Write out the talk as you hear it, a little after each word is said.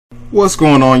What's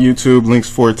going on YouTube? Links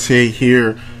Forte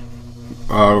here.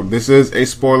 This is a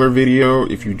spoiler video.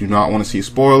 If you do not want to see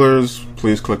spoilers,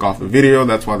 please click off the video.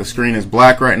 That's why the screen is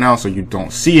black right now, so you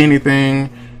don't see anything.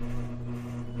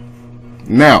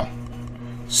 Now,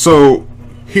 so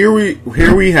here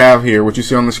we have what you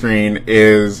see on the screen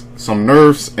is some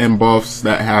nerfs and buffs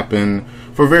that happen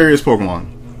for various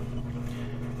Pokemon.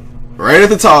 Right at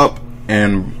the top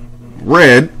in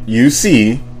red, you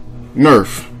see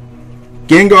nerf.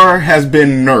 Gengar has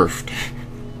been nerfed.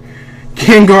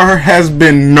 Gengar has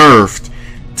been nerfed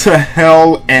to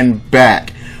hell and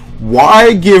back.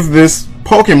 Why give this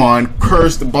Pokemon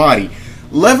cursed body?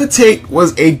 Levitate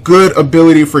was a good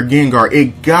ability for Gengar.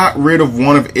 It got rid of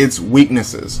one of its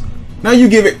weaknesses. Now you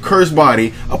give it cursed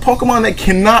body, a Pokemon that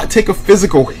cannot take a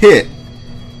physical hit.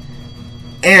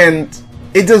 And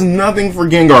it does nothing for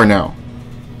Gengar now.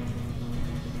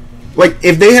 Like,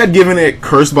 if they had given it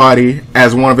Cursed Body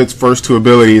as one of its first two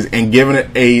abilities and given it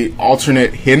a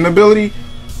alternate hidden ability,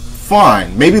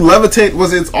 fine. Maybe Levitate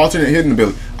was its alternate hidden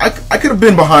ability. I could have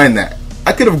been behind that.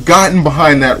 I could have gotten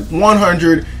behind that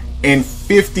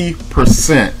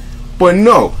 150%. But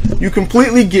no, you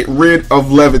completely get rid of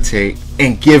Levitate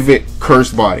and give it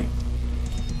Cursed Body.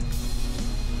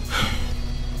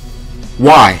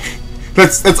 Why?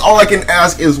 That's all I can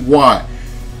ask is why.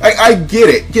 I get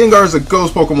it. Gengar is a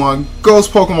ghost Pokemon.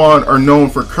 Ghost Pokemon are known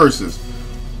for curses.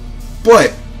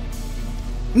 But,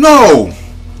 no!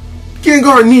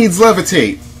 Gengar needs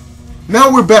Levitate.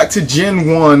 Now we're back to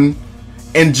Gen 1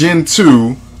 and Gen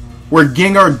 2, where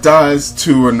Gengar dies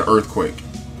to an earthquake.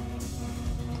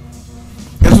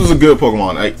 This was a good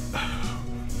Pokemon.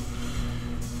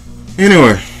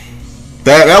 Anyway,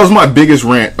 that was my biggest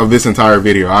rant of this entire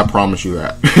video. I promise you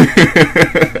that.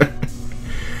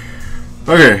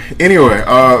 Okay, anyway,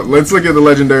 let's look at the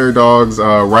legendary dogs,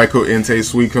 Raikou, Entei,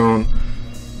 Suicune.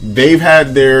 They've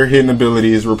had their hidden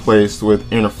abilities replaced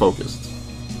with Inner Focus.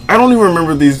 I don't even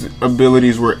remember these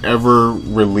abilities were ever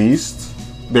released.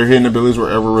 Their hidden abilities were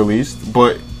ever released,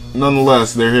 but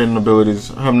nonetheless, their hidden abilities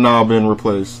have now been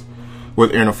replaced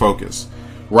with Inner Focus.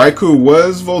 Raikou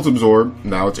was Volt Absorb,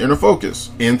 now it's Inner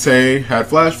Focus. Entei had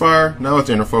Flash Fire, now it's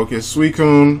Inner Focus.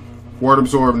 Suicune, Ward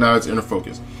Absorb, now it's Inner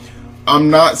Focus.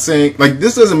 I'm not saying, like,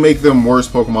 this doesn't make them worse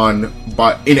Pokemon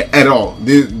at all.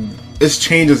 This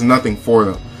changes nothing for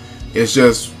them. It's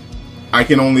just, I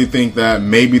can only think that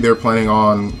maybe they're planning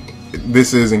on,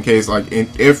 this is in case, like,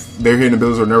 if their hidden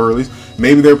abilities are never released,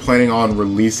 maybe they're planning on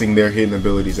releasing their hidden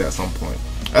abilities at some point.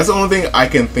 That's the only thing I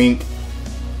can think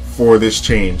for this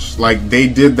change. Like, they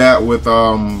did that with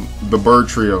the Bird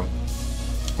Trio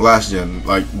last gen.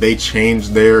 Like, they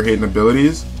changed their hidden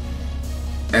abilities.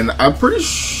 And I'm pretty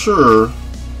sure,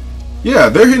 yeah,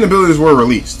 their hidden abilities were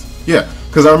released. Yeah,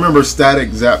 because I remember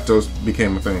Static Zapdos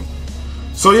became a thing.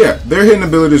 So yeah, their hidden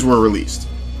abilities were released.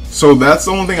 So that's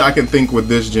the only thing I can think with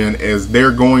this gen is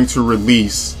they're going to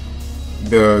release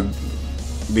the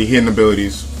hidden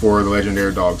abilities for the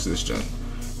legendary dogs this gen.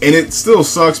 And it still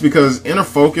sucks because Inner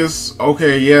Focus,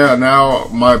 okay, yeah, now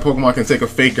my Pokemon can take a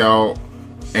fake out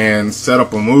and set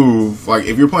up a move. Like,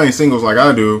 if you're playing singles like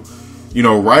I do, you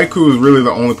know, Raikou is really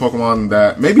the only Pokemon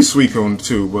that, maybe Suicune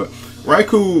too, but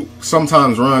Raikou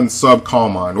sometimes runs sub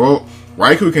Calm Mind. Well,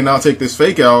 Raikou can now take this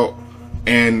fake out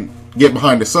and get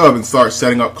behind the sub and start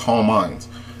setting up Calm Minds.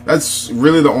 That's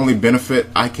really the only benefit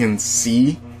I can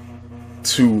see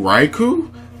to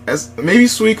Raikou. As maybe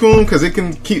Suicune, because it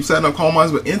can keep setting up Calm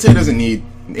Minds, but Entei doesn't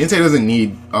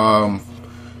need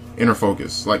Inner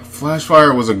Focus. Like, Flash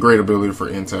Fire was a great ability for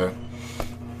Entei.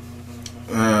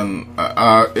 And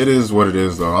it is what it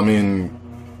is, though. I mean,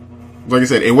 like I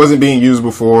said, it wasn't being used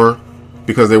before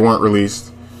because they weren't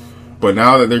released. But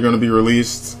now that they're going to be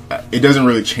released, it doesn't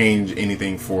really change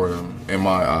anything for them, in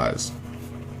my eyes.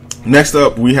 Next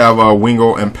up, we have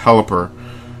Wingull and Pelipper.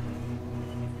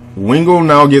 Wingull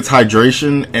now gets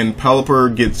Hydration, and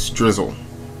Pelipper gets Drizzle.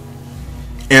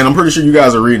 And I'm pretty sure you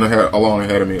guys are reading along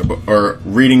ahead of me, or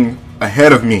reading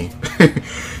ahead of me.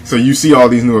 So you see all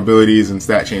these new abilities and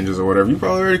stat changes or whatever. You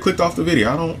probably already clicked off the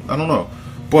video. I don't know.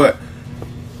 But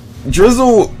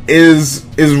Drizzle is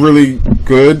really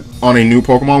good on a new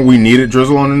Pokemon. We needed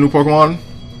Drizzle on a new Pokemon.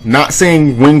 Not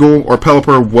saying Wingull or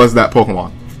Pelipper was that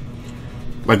Pokemon.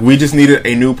 Like, we just needed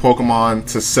a new Pokemon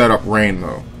to set up Rain,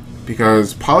 though.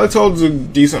 Because Politoed's a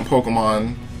decent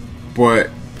Pokemon, but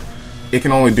it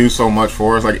can only do so much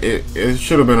for us. Like, it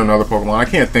should have been another Pokemon. I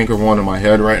can't think of one in my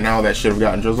head right now that should have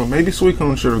gotten Drizzle. Maybe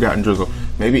Suicune should have gotten Drizzle.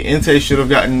 Maybe Entei should have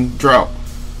gotten Drought.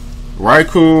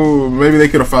 Raikou, maybe they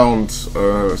could have found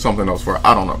something else for it.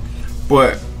 I don't know.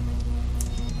 But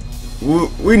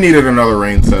we needed another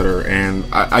rain setter, and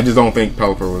I just don't think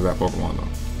Pelipper was that Pokemon though.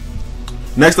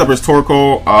 Next up is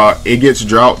Torkoal. It gets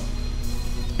drought,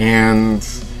 and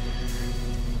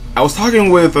I was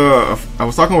talking with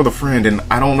a friend, and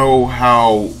I don't know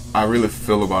how I really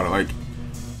feel about it. Like,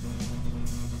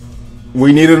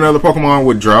 we needed another Pokemon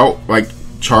with drought, like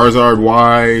Charizard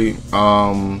Y,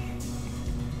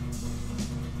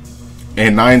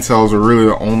 and Ninetales are really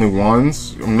the only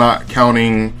ones. I'm not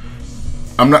counting.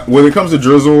 When it comes to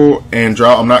Drizzle and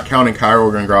drought, I'm not counting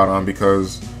Kyogre and Groudon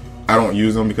because I don't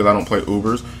use them because I don't play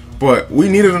Ubers. But we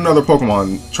needed another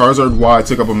Pokemon. Charizard Y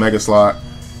took up a mega slot,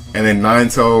 and then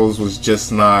Ninetales was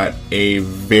just not a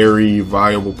very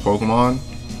viable Pokemon.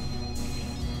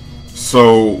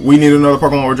 So we need another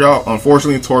Pokemon with drought.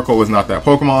 Unfortunately, Torkoal is not that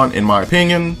Pokemon, in my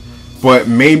opinion. But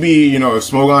maybe, you know, if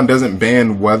Smogon doesn't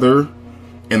ban weather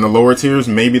in the lower tiers,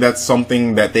 maybe that's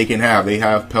something that they can have. They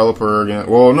have Pelipper, and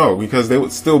well, no, because they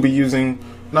would still be using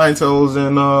Ninetales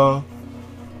and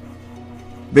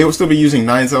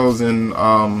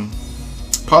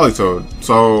Politoed.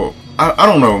 So I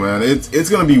don't know, man. It's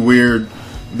gonna be weird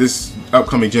this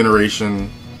upcoming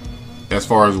generation as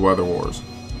far as Weather Wars.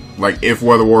 Like, if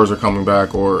Weather Wars are coming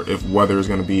back, or if weather is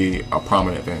going to be a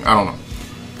prominent thing. I don't know.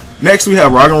 Next, we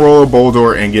have Roggenrola,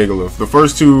 Boldore, and Gigalith. The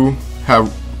first two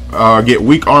have get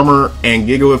weak armor, and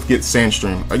Gigalith gets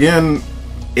Sandstream. Again,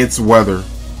 it's weather.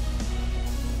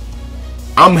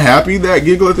 I'm happy that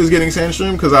Gigalith is getting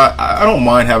Sandstream because I don't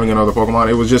mind having another Pokemon.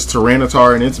 It was just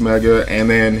Tyranitar and its Mega, and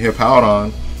then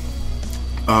Hippowdon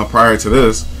prior to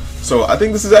this. So I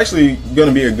think this is actually going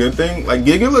to be a good thing. Like,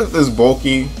 Gigalith is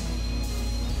bulky.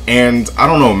 And I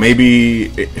don't know, maybe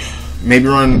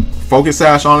run Focus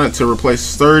Sash on it to replace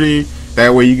Sturdy.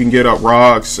 That way you can get up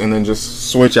rocks and then just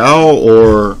switch out.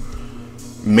 Or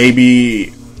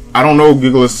maybe, I don't know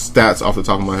Gigalith's stats off the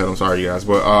top of my head, I'm sorry, you guys.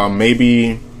 But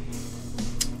maybe,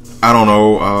 I don't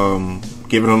know,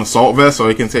 give it an Assault Vest so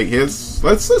it can take hits.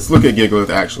 Let's look at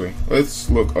Gigalith, actually. Let's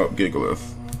look up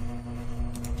Gigalith.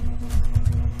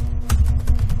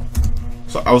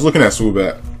 So I was looking at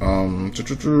Swoobat.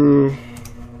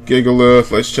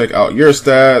 Gigalith, let's check out your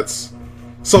stats.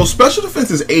 So special defense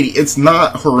is 80. It's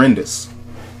not horrendous.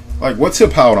 Like, what's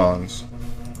Hippowdon's?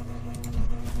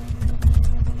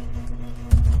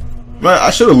 Man, I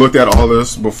should have looked at all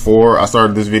this before I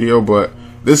started this video, but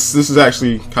this is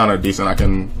actually kind of decent. I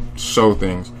can show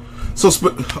things. So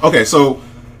okay, so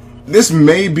this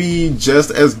may be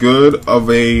just as good of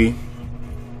a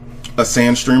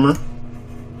Sandstreamer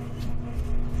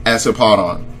as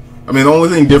Hippowdon. I mean, the only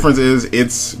thing difference is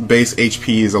its base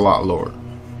HP is a lot lower.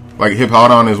 Like,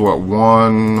 Hippowdon is what,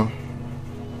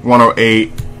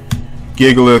 108.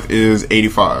 Gigalith is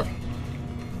 85.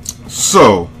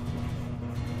 So,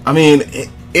 I mean,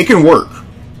 it can work.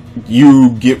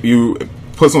 You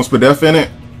put some Spadef in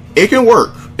it, it can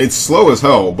work. It's slow as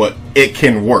hell, but it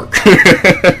can work.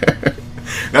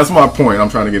 That's my point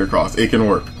I'm trying to get across. It can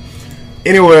work.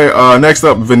 Anyway, next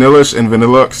up, Vanillish and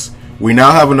Vanillux. We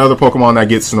now have another Pokemon that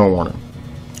gets Snow Warning.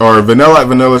 Or Vanillite,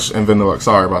 Vanillish, and Vanillux.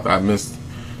 Sorry about that. I missed.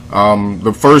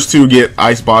 The first two get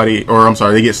Ice Body, or I'm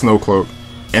sorry, they get Snow Cloak.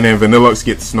 And then Vanillux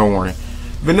gets Snow Warning.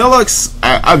 Vanillux,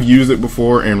 I've used it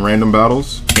before in random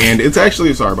battles. And it's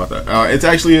actually, sorry about that. It's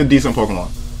actually a decent Pokemon.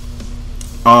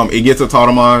 It gets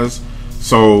Autotomized.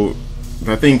 So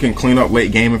that thing can clean up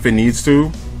late game if it needs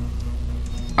to.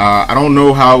 I don't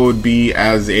know how it would be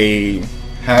as a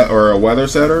weather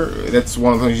setter. That's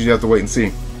one of the things you have to wait and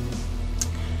see.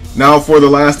 Now for the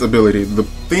last ability, the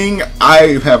thing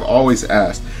I have always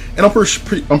asked, and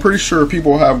I'm pretty sure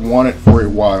people have wanted for a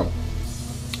while.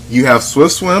 You have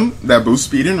Swift Swim that boosts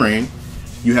speed in rain.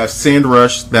 You have Sand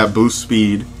Rush that boosts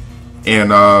speed in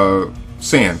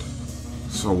sand.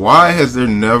 So why has there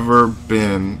never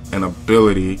been an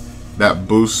ability that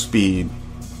boosts speed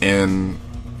in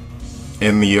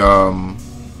the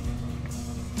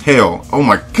hail? Oh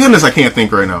my goodness, I can't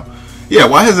think right now. Yeah,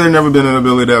 why has there never been an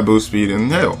ability that boosts speed in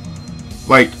hail?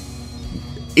 Like,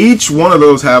 each one of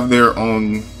those have their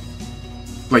own,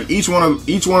 like, each one of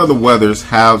the weathers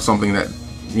have something that,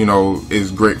 you know,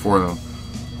 is great for them.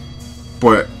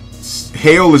 But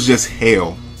hail is just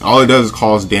hail. All it does is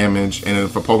cause damage, and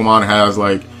if a Pokemon has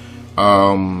like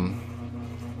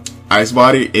Ice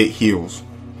Body, it heals.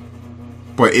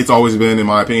 But it's always been, in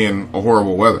my opinion, a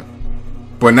horrible weather.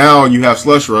 But now you have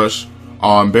Slush Rush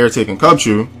on Beartick and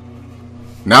Cubchoo.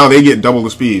 Now they get double the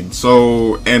speed.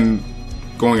 So, and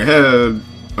going ahead,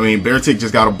 I mean, Beartick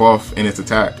just got a buff in its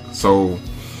attack. So,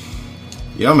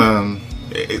 yeah, man.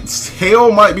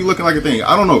 Hail might be looking like a thing.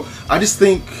 I don't know. I just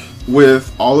think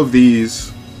with all of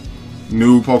these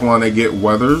new Pokemon that get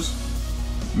weathers,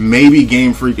 maybe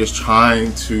Game Freak is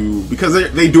trying to, because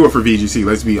they do it for VGC,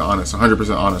 let's be honest,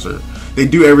 100% honest here. They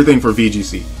do everything for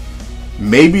VGC.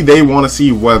 Maybe they want to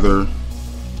see weather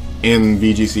in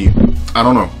VGC. I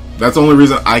don't know. That's the only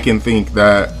reason I can think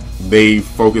that they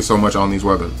focus so much on these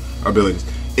weather abilities.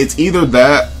 It's either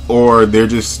that, or they're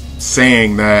just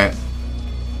saying that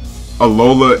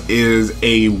Alola is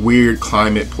a weird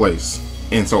climate place,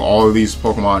 and so all of these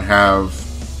Pokemon have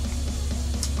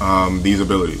these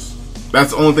abilities.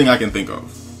 That's the only thing I can think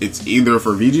of. It's either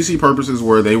for VGC purposes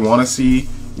where they want to see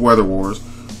Weather Wars,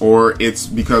 or it's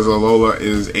because Alola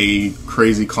is a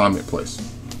crazy climate place.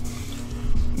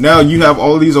 Now you have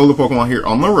all of these older Pokemon here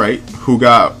on the right who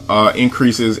got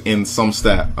increases in some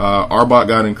stat. Arbok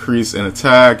got increase in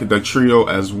attack, the trio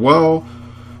as well.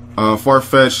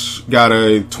 Farfetch got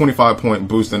a 25-point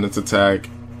boost in its attack.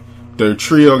 The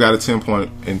trio got a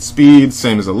 10-point in speed,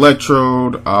 same as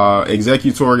Electrode.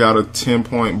 Executor got a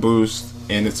 10-point boost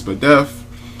in its Spadef.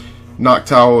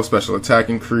 Noctowl, special attack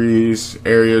increase.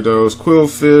 Ariados,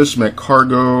 Quillfish,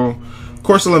 Metcargo,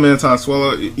 Corsola, Mantine,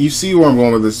 Swallow. You see where I'm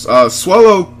going with this.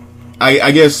 Swallow,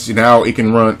 I guess now it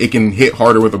can hit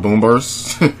harder with a Boom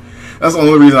Burst. That's the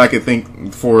only reason I could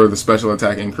think for the special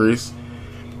attack increase.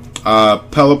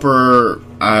 Pelipper,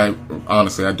 I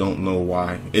don't know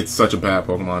why. It's such a bad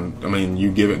Pokemon. I mean,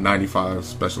 you give it 95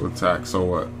 special attack, so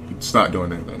what? It's not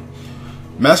doing anything.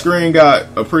 Masquerain got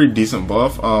a pretty decent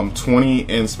buff. 20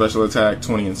 in special attack,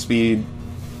 20 in speed.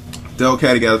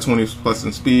 Delcatty got a 20 plus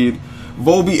in speed.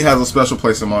 Volbeat has a special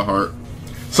place in my heart,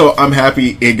 so I'm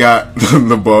happy it got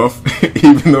the buff,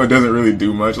 even though it doesn't really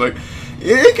do much. Like,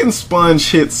 it can sponge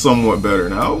hits somewhat better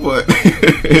now, but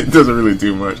it doesn't really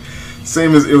do much.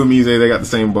 Same as Illumise, they got the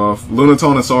same buff.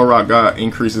 Lunatone and Solrock got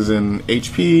increases in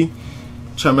HP.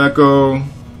 Chimecho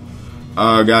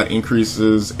got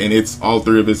increases in all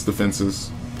three of its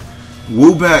defenses.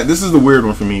 Woobat, this is the weird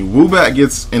one for me. Woobat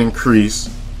gets an increase,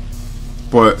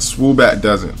 but Swoobat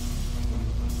doesn't.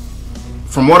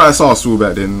 From what I saw,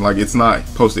 Swoobat didn't. Like, it's not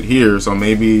posted here, so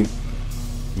maybe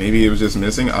it was just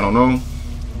missing. I don't know.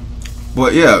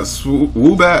 But yeah,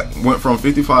 Woobat went from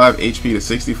 55 HP to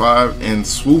 65, and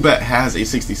Swoobat has a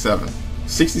 67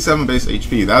 base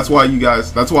HP. That's why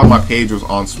my page was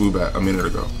on Swoobat a minute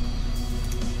ago.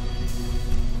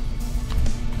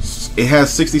 It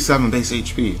has 67 base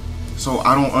HP, so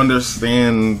I don't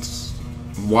understand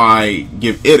why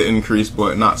give it an increase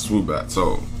but not Swoobat.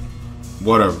 So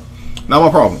whatever, not my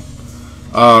problem.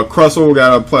 Crustle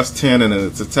got a plus 10 in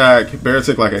its attack.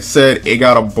 Baratic, like I said, it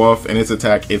got a buff in its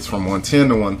attack. It's from 110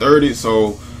 to 130,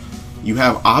 so you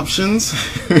have options.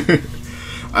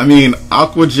 I mean,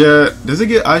 Aqua Jet, does it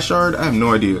get Ice Shard? I have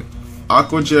no idea.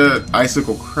 Aqua Jet,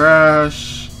 Icicle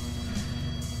Crash.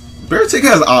 Baratic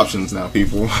has options now,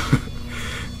 people.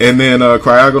 And then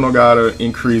Cryogonal got an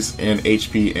increase in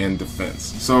HP and defense.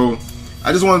 So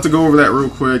I just wanted to go over that real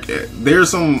quick. There's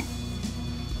some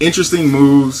interesting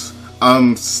moves.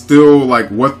 I'm still like,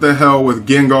 what the hell with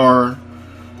Gengar?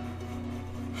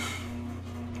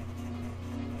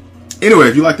 Anyway,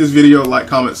 if you like this video, like,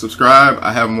 comment, subscribe.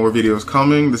 I have more videos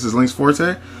coming. This is Link's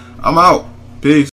Forte. I'm out. Peace.